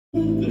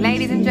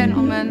ladies and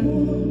gentlemen.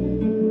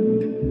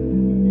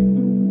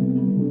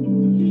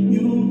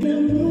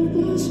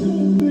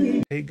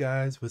 Hey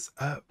guys, what's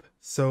up?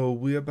 So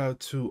we're about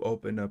to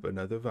open up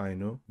another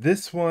vinyl.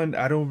 This one,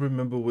 I don't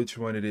remember which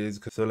one it is,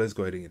 so let's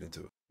go ahead and get into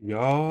it.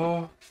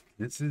 Y'all,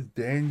 this is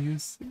Daniel.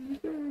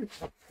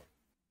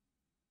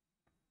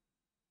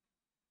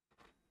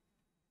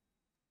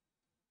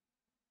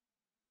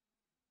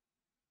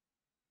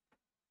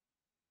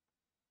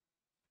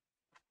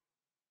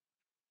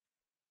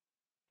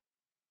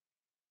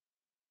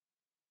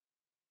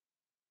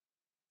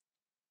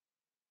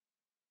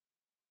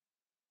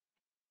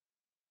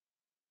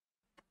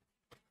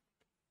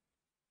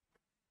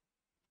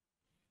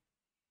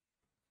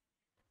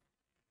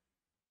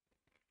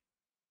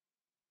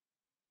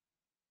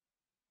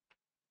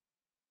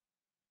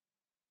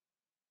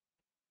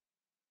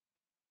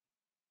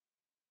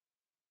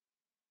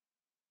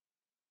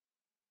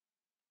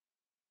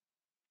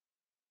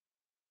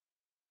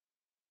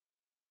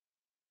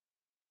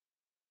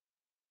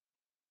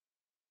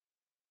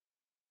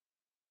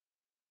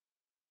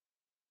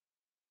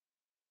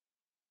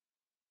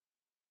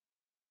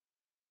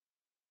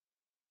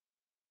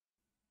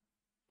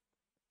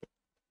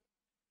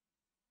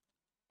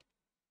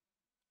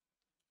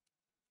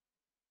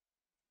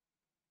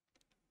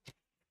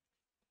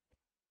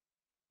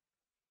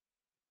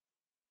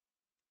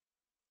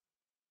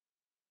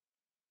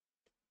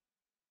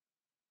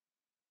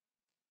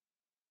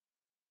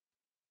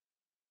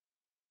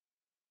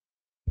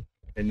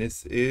 And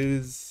this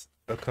is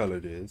a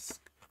color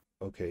disc.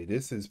 Okay,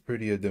 this is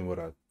prettier than what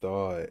I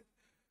thought.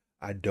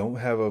 I don't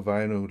have a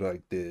vinyl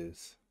like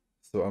this.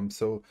 I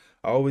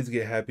always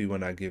get happy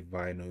when I get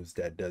vinyls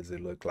that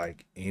doesn't look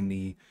like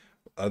any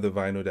other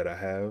vinyl that I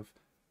have.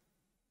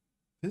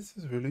 This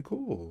is really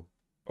cool.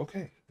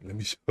 Okay, let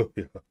me show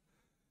you.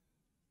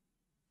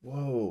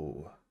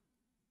 Whoa,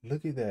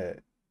 look at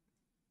that.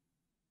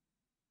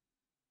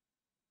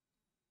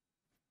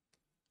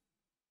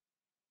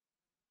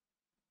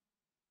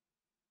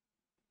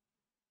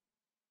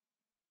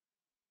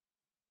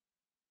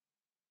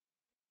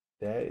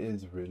 That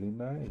is really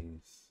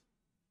nice.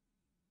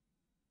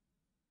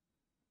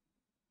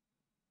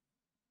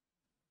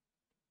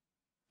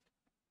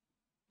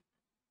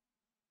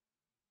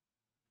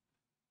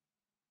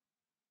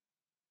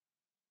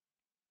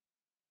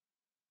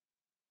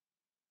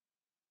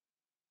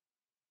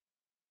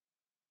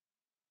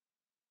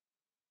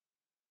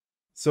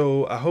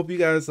 So I hope you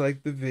guys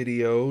like the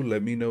video.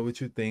 Let me know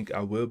what you think.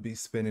 I will be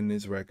spinning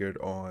this record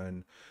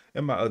on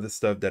and my other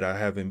stuff that I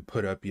haven't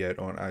put up yet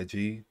on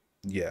IG.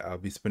 Yeah, I'll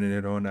be spinning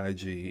it on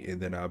IG,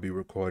 and then I'll be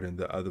recording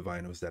the other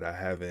vinyls that I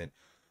haven't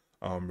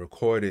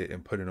recorded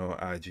and put it on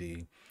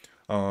IG.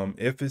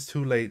 If it's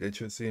too late that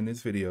you're seeing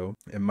this video,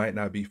 it might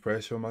not be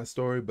fresh on my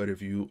story, but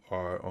if you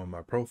are on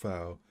my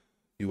profile,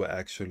 you will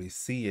actually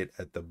see it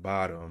at the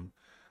bottom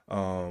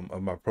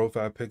of my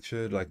profile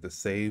picture, like the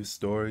saved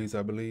stories,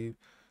 I believe.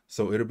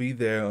 So it'll be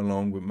there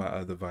along with my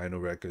other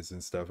vinyl records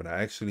and stuff. And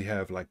I actually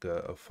have like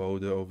a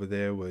folder over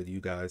there where you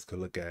guys could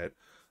look at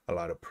a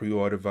lot of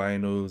pre-order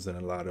vinyls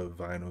and a lot of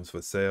vinyls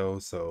for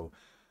sale. So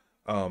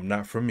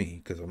not for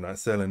me, because I'm not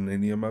selling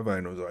any of my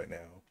vinyls right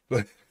now,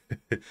 but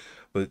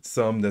but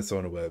some that's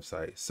on the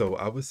website. So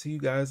I will see you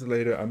guys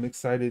later. I'm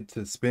excited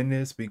to spin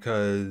this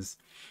because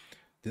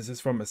this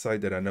is from a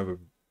site that I never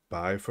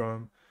buy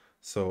from.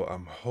 So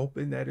I'm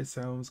hoping that it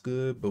sounds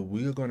good, but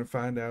we're going to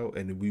find out,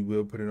 and we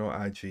will put it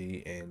on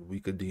IG, and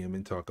we could DM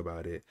and talk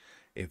about it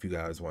if you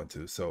guys want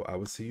to. So I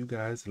will see you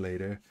guys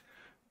later.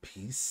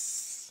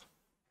 Peace.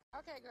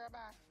 Okay, girl, bye.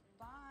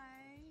 Bye.